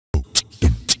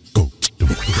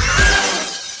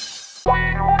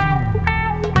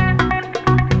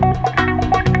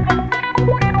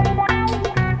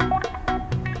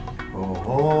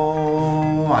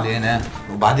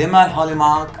وبعدين مال حالي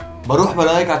معك؟ بروح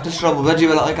بلاقيك عم تشرب وبجي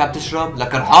بلاقيك عم تشرب،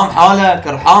 لك ارحم حالك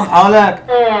ارحم حالك.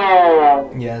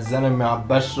 يا زلمة عم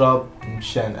بشرب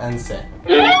مشان انسى.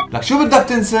 لك شو بدك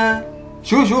تنسى؟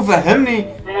 شو فهمني.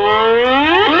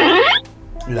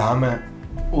 العمى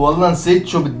والله نسيت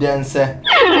شو بدي انسى.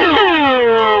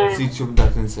 نسيت شو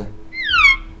بدك تنسى؟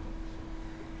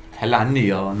 حل عني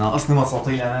يا ناقصني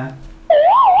مساطيل انا.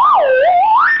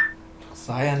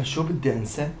 صحيح انا شو بدي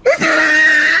انسى؟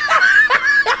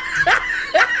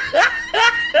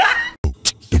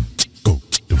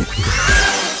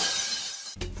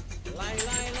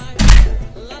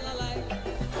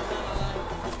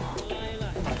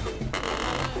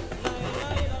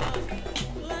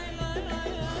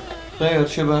 خير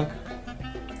شبك؟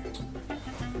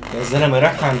 يا زلمة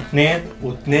رحت عند اثنين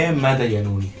واثنين ما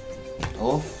دينوني.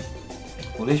 اوف،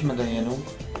 وليش ما دينوك؟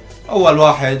 اول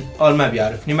واحد قال ما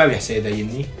بيعرفني ما بيحسن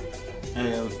يديني.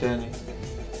 ايه والثاني؟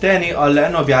 الثاني قال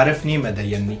لانه بيعرفني ما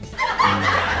ديني.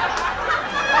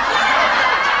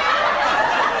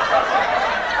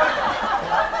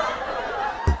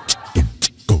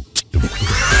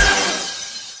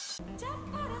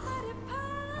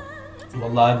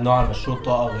 والله ابنه على مشروع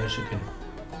طاقة غير شكل.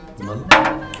 والله؟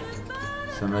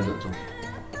 سمعته.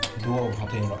 دوق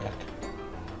وحاطين رأيك.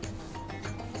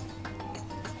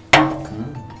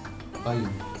 طيب.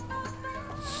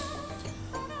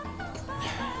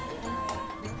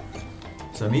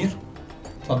 سمير؟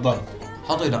 تفضل.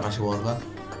 حط ايدك على شواربك.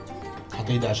 حط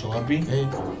ايدي على شواربي؟ ايه.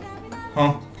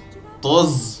 ها.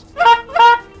 طز.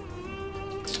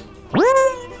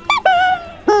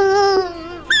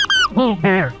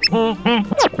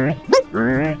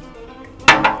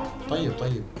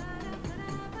 طيب.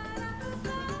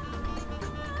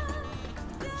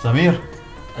 سمير.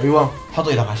 ايوه. حط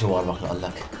ايدك على شواربك لقال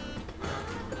لك.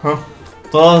 ها.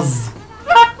 طز.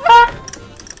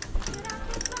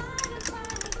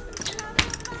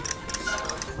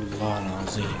 والله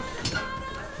العظيم.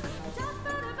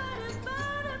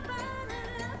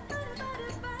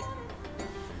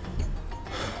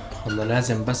 والله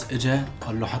لازم بس اجا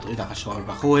قال له حط ايدك على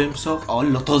شواربك، هو يمسك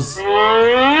اقول له طز.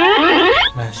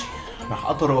 ماشي رح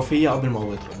اطرق فيها قبل ما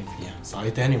هو يطرقني فيها، صار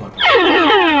تاني مرة.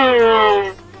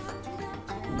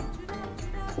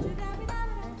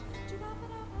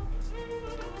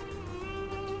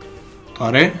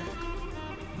 طارق؟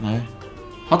 ايه.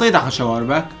 حط ايدك على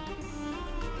شواربك.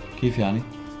 كيف يعني؟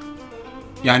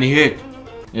 يعني هيك.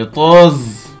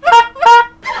 يطز.